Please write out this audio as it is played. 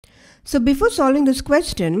So before solving this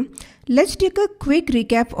question, let's take a quick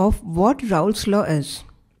recap of what Raoult's law is.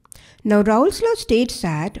 Now Raoult's law states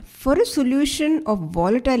that for a solution of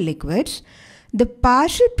volatile liquids, the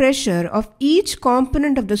partial pressure of each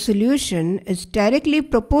component of the solution is directly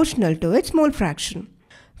proportional to its mole fraction.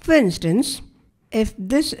 For instance, if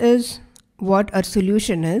this is what our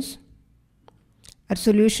solution is, our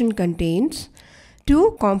solution contains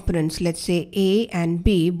two components, let's say A and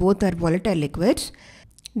B, both are volatile liquids,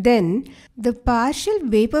 then the partial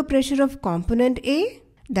vapor pressure of component A,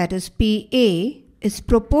 that is PA, is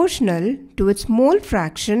proportional to its mole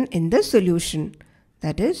fraction in the solution,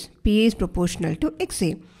 that is PA is proportional to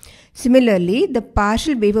XA. Similarly, the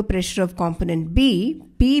partial vapor pressure of component B,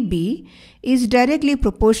 PB, is directly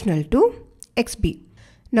proportional to XB.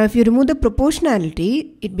 Now if you remove the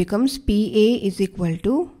proportionality, it becomes PA is equal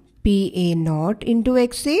to PA naught into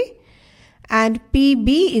XA and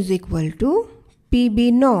PB is equal to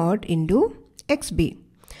PB naught into XB.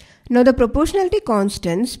 Now the proportionality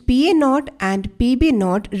constants PA naught and PB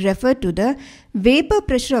naught refer to the vapor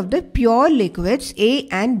pressure of the pure liquids A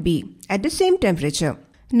and B at the same temperature.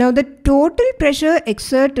 Now the total pressure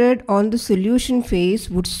exerted on the solution phase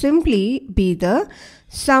would simply be the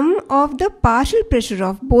sum of the partial pressure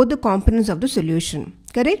of both the components of the solution.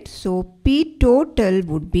 Correct? So P total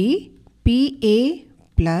would be PA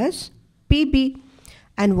plus PB.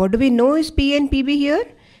 And what do we know is P and PB here?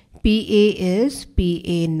 PA is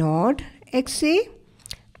PA naught XA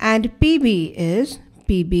and PB is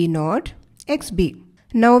PB naught XB.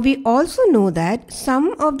 Now we also know that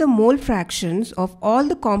sum of the mole fractions of all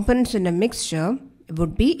the components in a mixture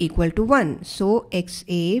would be equal to 1. So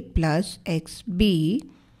XA plus XB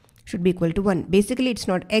should be equal to 1. Basically it's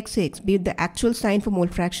not XXB, the actual sign for mole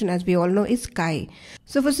fraction as we all know is chi.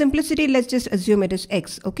 So for simplicity let's just assume it is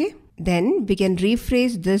X, okay? Then we can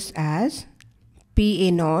rephrase this as PA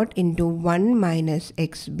naught into 1 minus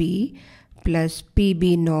XB plus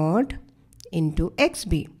PB naught into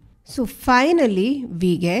XB. So finally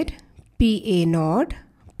we get PA naught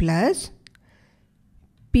plus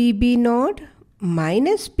PB naught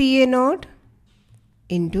minus PA naught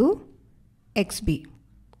into XB.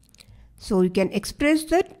 So you can express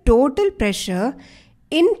the total pressure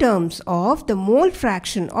in terms of the mole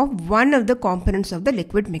fraction of one of the components of the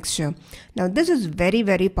liquid mixture. Now this is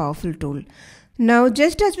very powerful tool. Now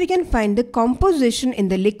just as we can find the composition in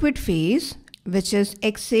the liquid phase, which is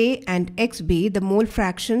XA and XB, the mole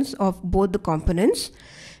fractions of both the components,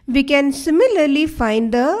 we can similarly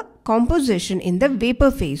find the composition in the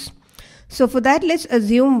vapor phase. So for that let's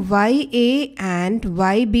assume YA and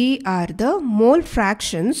YB are the mole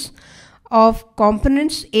fractions of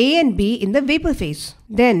components A and B in the vapor phase.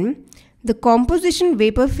 Then the composition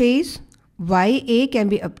vapor phase YA can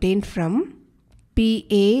be obtained from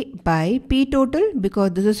PA by P total,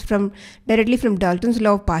 because this is directly from Dalton's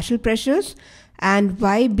law of partial pressures, and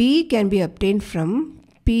YB can be obtained from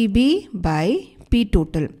PB by P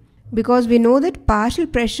total, because we know that partial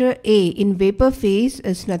pressure A in vapor phase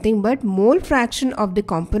is nothing but mole fraction of the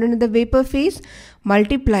component in the vapor phase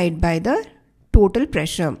multiplied by the total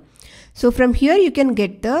pressure. So from here you can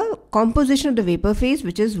get the composition of the vapor phase,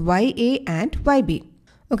 which is YA and YB.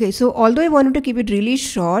 Okay, so although I wanted to keep it really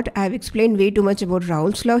short, I have explained way too much about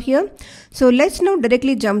Raoult's law here. So let's now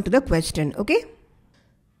directly jump to the question, okay?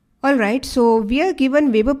 Alright, so we are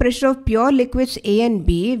given vapor pressure of pure liquids A and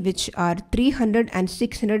B, which are 300 and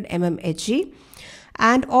 600 mmHg,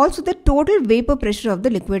 and also the total vapor pressure of the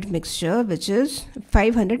liquid mixture, which is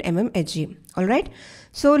 500 mmHg. Alright,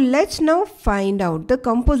 so let's now find out the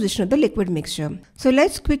composition of the liquid mixture. So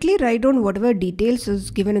let's quickly write down whatever details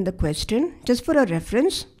is given in the question, just for a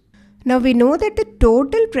reference. Now we know that the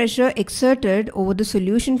total pressure exerted over the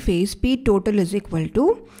solution phase P total is equal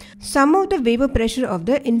to sum of the vapor pressure of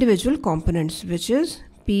the individual components, which is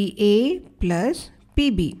PA plus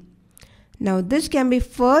PB. Now this can be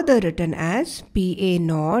further written as PA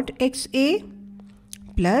naught XA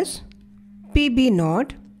plus PB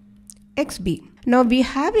naught XB. Now we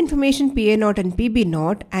have information PA naught and PB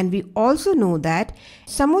naught, and we also know that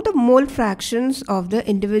sum of the mole fractions of the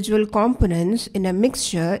individual components in a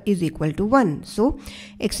mixture is equal to 1. So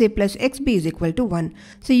XA plus XB is equal to 1.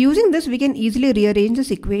 So using this we can easily rearrange this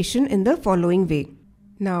equation in the following way.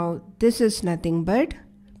 Now this is nothing but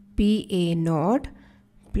PA naught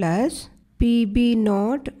plus PB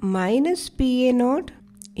naught minus PA naught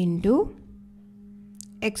into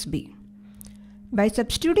XB. By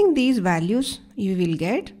substituting these values, you will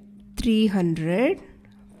get 300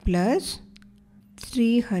 plus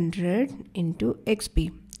 300 into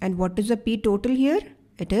XB. And what is the P total here?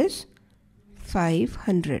 It is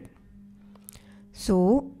 500.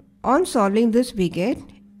 So on solving this, we get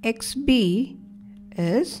XB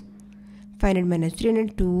is 500 minus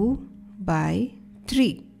 302 by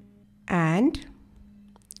 3. And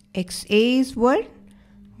XA is what?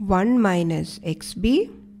 1 minus XB,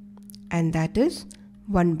 and that is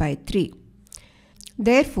 1 by 3.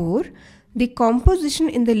 Therefore, the composition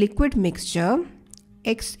in the liquid mixture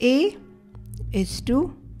XA is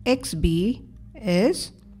to XB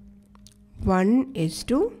is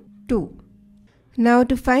 1:2. Now,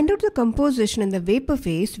 to find out the composition in the vapor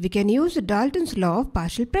phase, we can use the Dalton's law of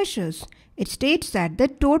partial pressures. It states that the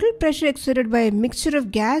total pressure exerted by a mixture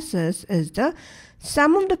of gases is the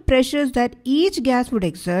sum of the pressures that each gas would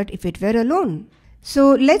exert if it were alone.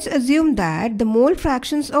 So let's assume that the mole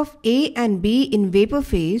fractions of A and B in vapor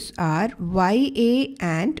phase are YA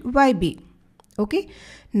and YB. Okay.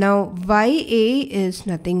 Now YA is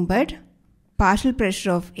nothing but partial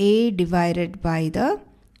pressure of A divided by the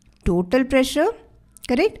total pressure,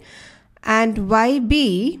 correct? And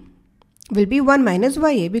YB will be 1 minus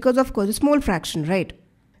YA because of course it's mole fraction, right?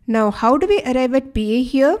 Now how do we arrive at PA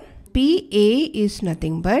here? PA is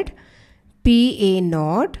nothing but PA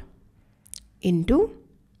naught into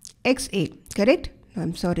XA, correct?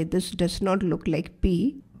 I'm sorry, this does not look like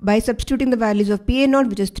P. By substituting the values of PA naught,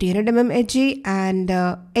 which is 300 mm Hg, and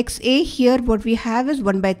XA here, what we have is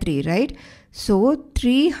 1 by 3, right? So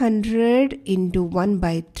 300 into 1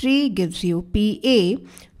 by 3 gives you PA,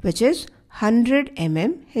 which is 100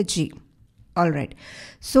 mm Hg. Alright,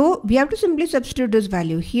 so we have to simply substitute this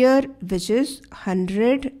value here, which is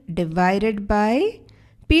 100 divided by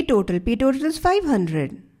P total. P total is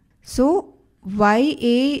 500. So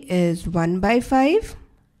YA is 1 by 5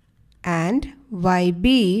 and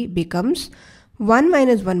YB becomes 1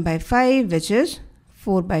 minus 1 by 5, which is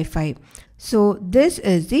 4 by 5. So this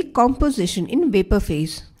is the composition in vapor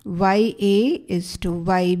phase. YA is to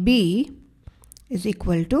YB is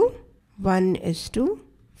equal to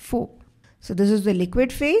 1:4. So this is the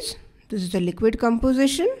liquid phase, this is the liquid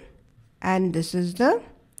composition, and this is the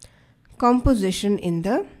composition in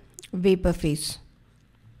the vapor phase.